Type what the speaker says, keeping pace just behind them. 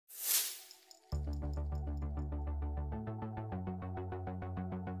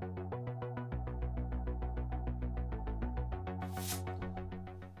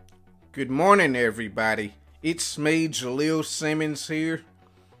Good morning, everybody. It's me, Jaleel Simmons here.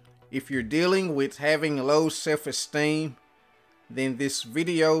 If you're dealing with having low self-esteem, then this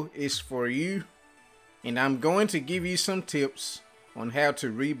video is for you, and I'm going to give you some tips on how to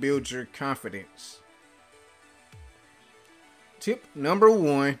rebuild your confidence. Tip number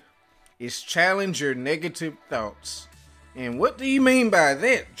 1 is challenge your negative thoughts. And what do you mean by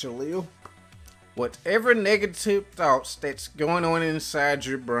that, Jaleel? Whatever negative thoughts that's going on inside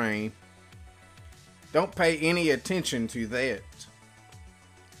your brain, don't pay any attention to that.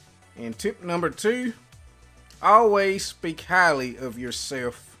 And tip number 2, always speak highly of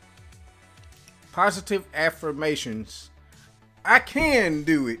yourself. Positive affirmations. I can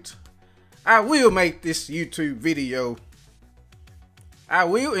do it. I will make this YouTube video. I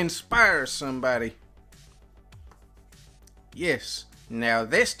will inspire somebody. Yes, now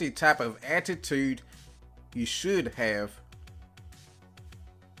that's the type of attitude you should have.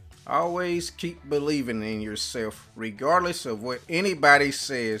 Always keep believing in yourself, regardless of what anybody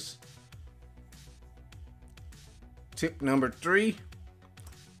says. Tip number 3,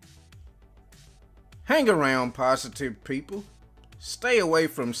 hang around positive people. Stay away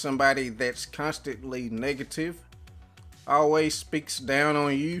from somebody that's constantly negative, always speaks down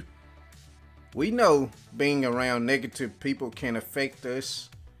on you. We know being around negative people can affect us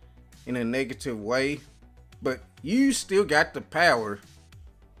in a negative way, but you still got the power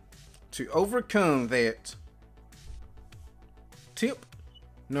to overcome that. Tip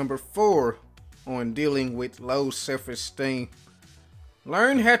number 4 on dealing with low self-esteem.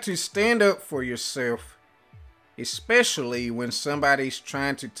 Learn how to stand up for yourself, especially when somebody's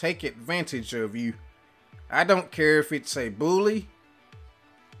trying to take advantage of you. I don't care if it's a bully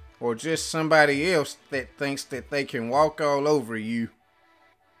or just somebody else that thinks that they can walk all over you.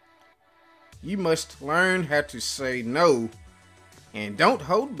 You must learn how to say no and don't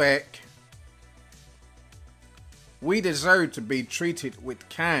hold back. We deserve to be treated with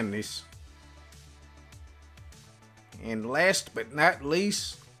kindness. And last but not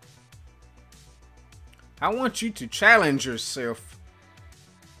least, I want you to challenge yourself.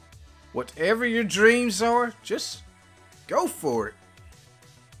 Whatever your dreams are, just go for it.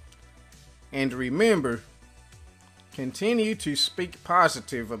 And remember, continue to speak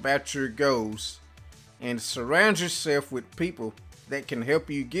positive about your goals and surround yourself with people that can help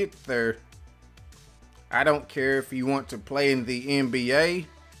you get there. I don't care if you want to play in the NBA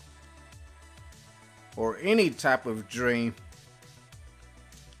or any type of dream.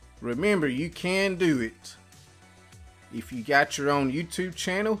 Remember, you can do it. If you got your own YouTube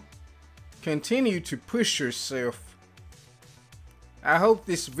channel, continue to push yourself. I hope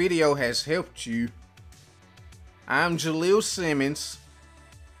this video has helped you. I'm Jaleel Simmons.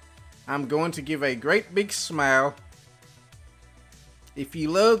 I'm going to give a great big smile. If you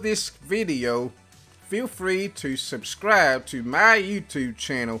love this video, feel free to subscribe to my YouTube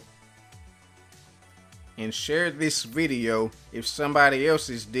channel and share this video if somebody else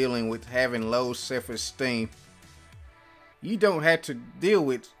is dealing with having low self-esteem. You don't have to deal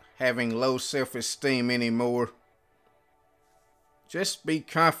with having low self-esteem anymore. Just be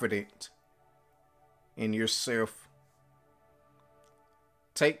confident in yourself.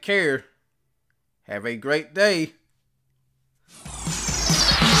 Take care. Have a great day.